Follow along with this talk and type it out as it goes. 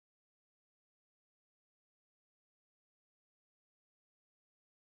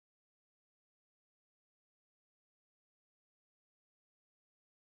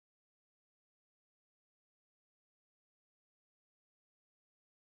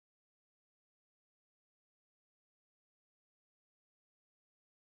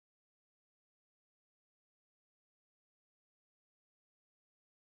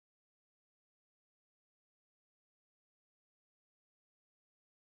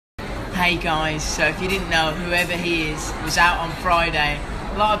Hey guys, so if you didn't know, whoever he is was out on Friday.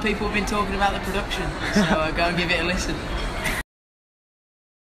 A lot of people have been talking about the production, so go and give it a listen.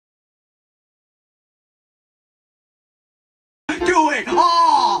 Do it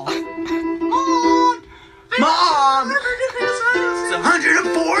all! Mom! It's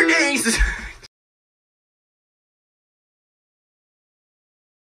 104 days!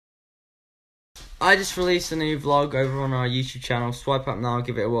 I just released a new vlog over on our YouTube channel. Swipe up now,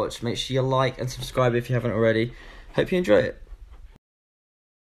 give it a watch. Make sure you like and subscribe if you haven't already. Hope you enjoy it.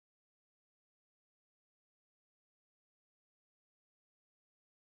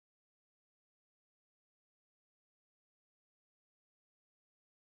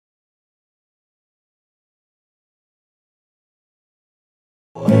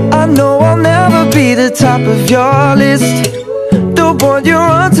 I know I'll never be the top of your list, the one you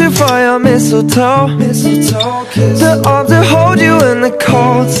run to for your mistletoe. The arms that hold you when the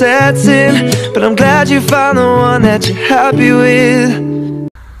cold sets in, but I'm glad you found the one that you're happy with.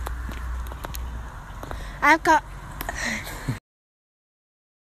 I've got...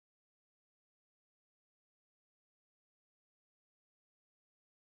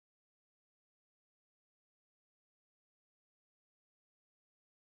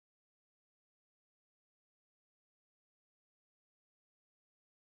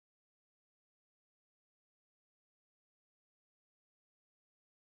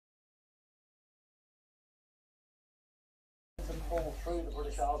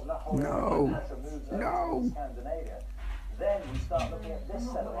 No. Then we start looking at this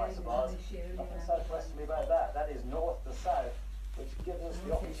set of isobars, nothing southwesterly about that. That is north to south, which gives us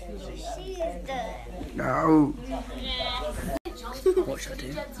the opportunity at No. What should I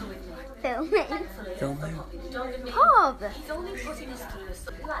do? Filming. Filming. Bob.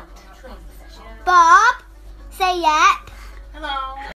 Bob, say yep. Hello.